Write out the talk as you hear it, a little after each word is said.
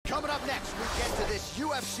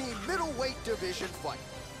UFC middleweight division fight.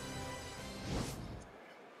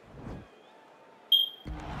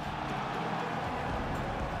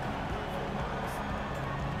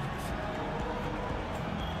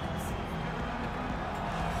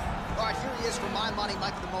 All right, here he is, for my money,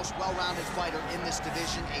 Mike, the most well-rounded fighter in this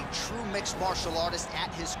division, a true mixed martial artist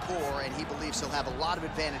at his core, and he believes he'll have a lot of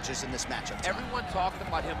advantages in this matchup. Everyone talked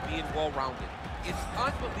about him being well-rounded. It's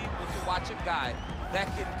unbelievable to watch a guy that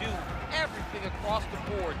can do everything across the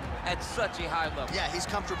board at such a high level. Yeah, he's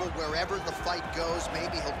comfortable wherever the fight goes.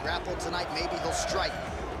 Maybe he'll grapple tonight, maybe he'll strike.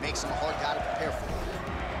 Makes him a hard guy to prepare for.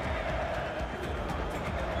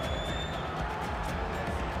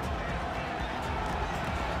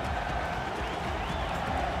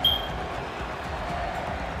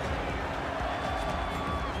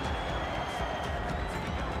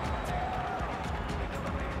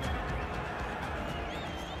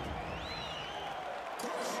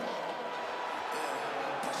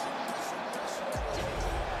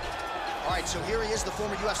 All right, so here he is, the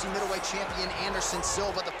former UFC middleweight champion, Anderson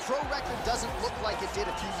Silva. The pro record doesn't look like it did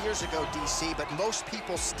a few years ago, DC, but most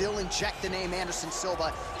people still inject the name Anderson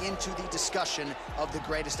Silva into the discussion of the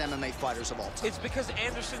greatest MMA fighters of all time. It's because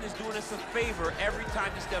Anderson is doing us a favor every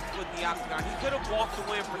time he steps foot in the octagon. He could have walked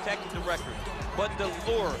away and protected the record, but the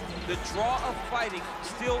lure, the draw of fighting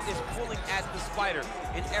still is pulling at this fighter.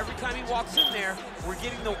 And every time he walks in there, we're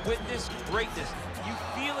getting to witness greatness. You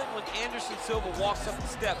feel it when Anderson Silva walks up the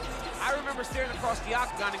steps. I remember staring across the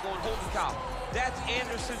octagon and going, holy cow, that's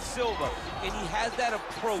Anderson Silva. And he has that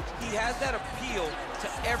approach, he has that appeal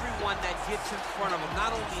to everyone that gets in front of him,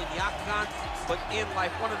 not only in the octagon, but in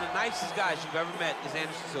life. One of the nicest guys you've ever met is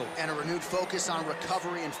Anderson Silva. And a renewed focus on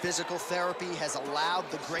recovery and physical therapy has allowed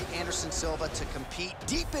the great Anderson Silva to compete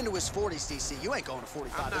deep into his 40s, DC. You ain't going to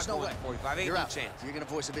 45. There's no way. 45. Ain't You're no out. chance. You're going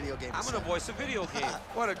to voice a video game. I'm going to voice a video game.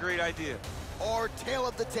 What a great idea. Our tale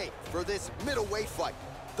of the tape for this middleweight fight.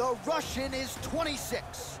 The Russian is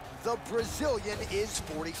 26. The Brazilian is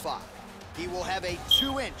 45. He will have a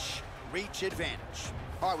 2-inch reach advantage.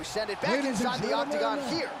 All right, we send it back inside the octagon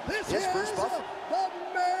here. This is the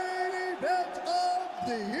main event of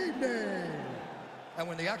the evening. And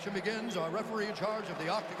when the action begins, our referee in charge of the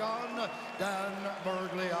octagon, Dan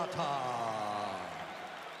Bergliata.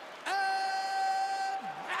 And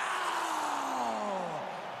now,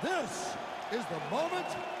 this is the moment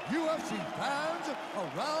UFC fans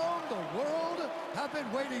around the world have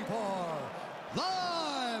been waiting for.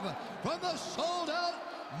 Live from the sold-out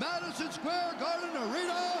Madison Square Garden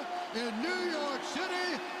Arena in New York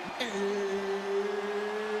City,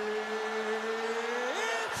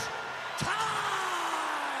 it's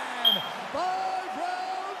time! 5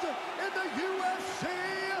 rounds in the UFC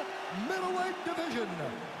middleweight division.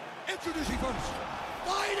 Introducing first,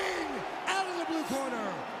 fighting out of the blue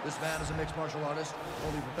corner. This man is a mixed martial artist,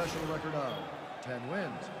 holding a professional record of 10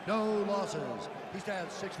 wins, no losses. He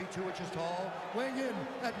stands 6 feet 2 inches tall, weighing in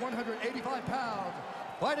at 185 pounds.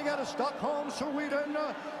 Fighting out of Stockholm, Sweden,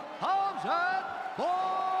 Khamzat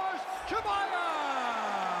Chimaev.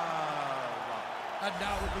 And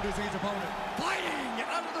now introducing his opponent, fighting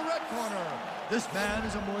out of the red corner. This man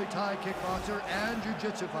is a Muay Thai kickboxer and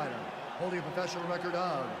jiu-jitsu fighter, holding a professional record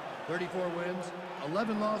of 34 wins,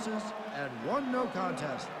 11 losses, and 1 no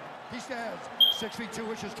contest. He stands 6 feet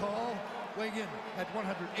 2 inches tall, weighing in at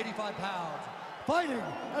 185 pounds. Fighting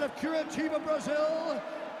out of Curitiba, Brazil,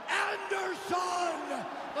 Anderson,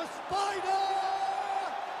 the Spider,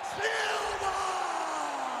 Silva!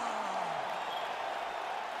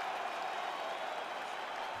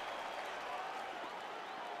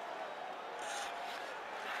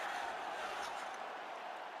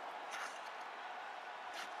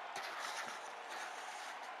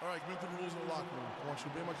 All right, commit to the rules of the locker room. I want you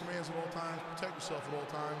to obey my commands at all times, protect yourself at all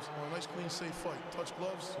times. I want a nice, clean, safe fight. Touch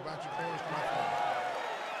gloves, back your corners, come out corners.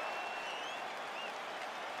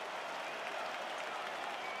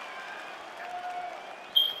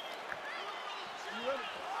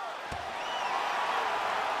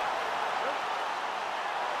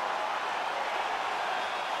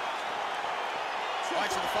 All right,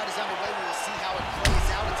 so the fight is underway. We will see how it plays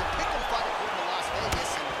out. It's a pick'em fight according to Las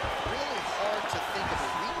Vegas, and really hard to think of a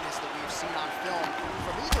weakness that we've seen on film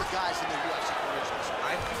from either guys in the UFC originals.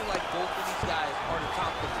 I feel like both of these guys are the top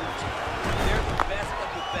of the food chain. They're the best of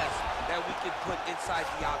the best that we can put inside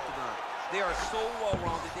the octagon. They are so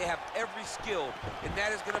well-rounded. They have every skill, and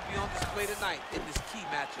that is going to be on display tonight in this key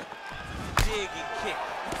matchup. Dig and kick.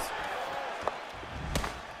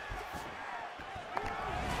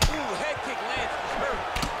 Ooh, head kick lands.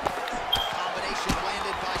 Combination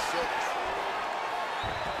landed by Silva.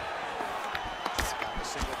 Got a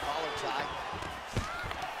single collar tie.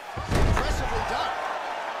 Impressively done.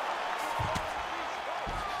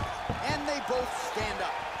 both stand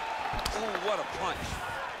up. Ooh, what a punch.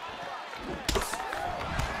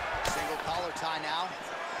 Single collar tie now.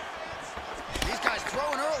 These guys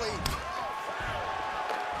throwing early.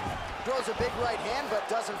 Throws a big right hand, but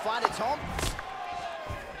doesn't find its home.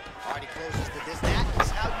 All right, he closes the distance. That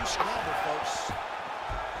is how you scramble, folks.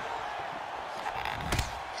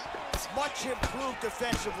 Much improved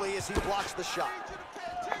defensively as he blocks the shot.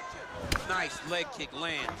 Nice leg kick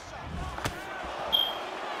lands.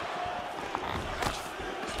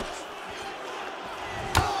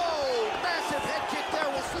 Oh, massive head kick there.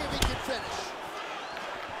 We'll see if he can finish.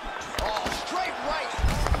 Oh, straight right.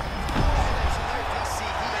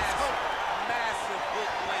 Massive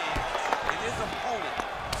hook lands, and his opponent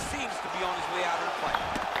seems to be on his way out of the fight.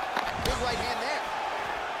 Big right hand there.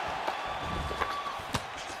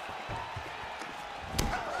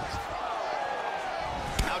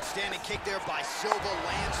 Outstanding kick there by Silva,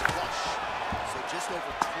 lands flush. So just over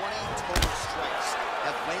 20 total strikes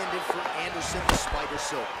have landed for Anderson the Spider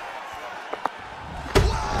Silva.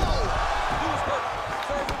 Whoa! Who's hurt?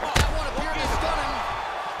 Serve him up. That one appeared to stun him.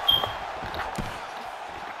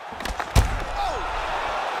 Oh!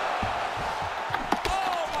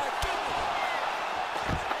 Oh, my goodness.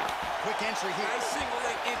 Quick entry here. Nice single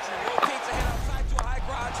leg entry. Rotates ahead outside to a high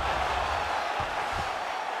crotch.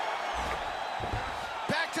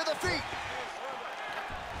 Back to the feet.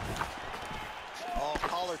 Oh,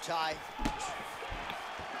 collar tie.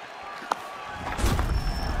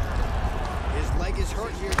 His leg is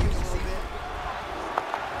hurt here. You can see it.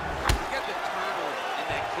 Look at the turnover in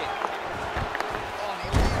that kick. Oh, and he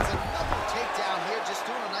lands another takedown here. Just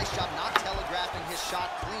doing a nice job not telegraphing his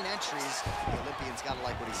shot. Clean entries. The Olympian's got to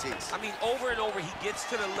like what he sees. I mean, over and over, he gets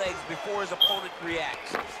to the legs before his opponent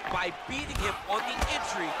reacts. By beating him on the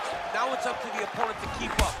entry, now it's up to the opponent to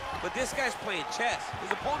keep up. But this guy's playing chess.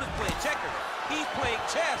 His opponent's playing checkers. He's playing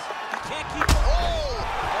chess. He can't keep up. Oh!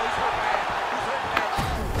 He's hurt bad. He's hurt bad.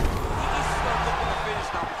 He needs to start looking to finish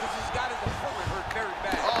now because he's got his opponent hurt very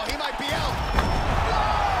bad. Oh, he might be out.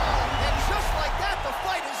 Oh! And just like that, the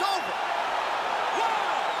fight is over.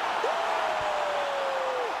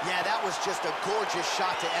 Yeah, that was just a gorgeous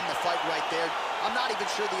shot to end the fight right there. I'm not even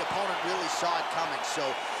sure the opponent really saw it coming. So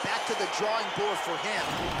back to the drawing board for him.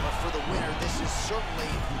 But for the winner, this is certainly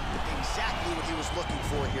exactly what he was looking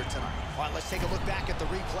for here tonight. All right, let's take a look back at the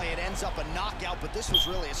replay. It ends up a knockout, but this was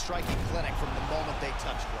really a striking clinic from the moment they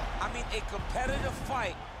touched blood. I mean, a competitive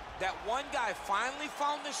fight. That one guy finally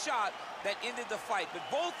found the shot that ended the fight. But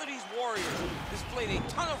both of these warriors displayed a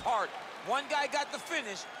ton of heart. One guy got the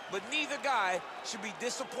finish, but neither guy should be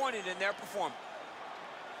disappointed in their performance.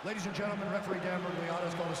 Ladies and gentlemen, referee Dan Murgliano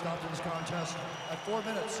has called a stop to this contest at 4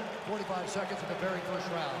 minutes, 45 seconds of the very first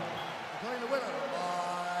round. Declaring the winner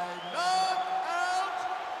by knockout,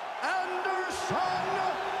 Anderson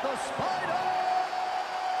the Spider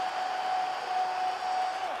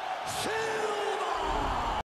Silva!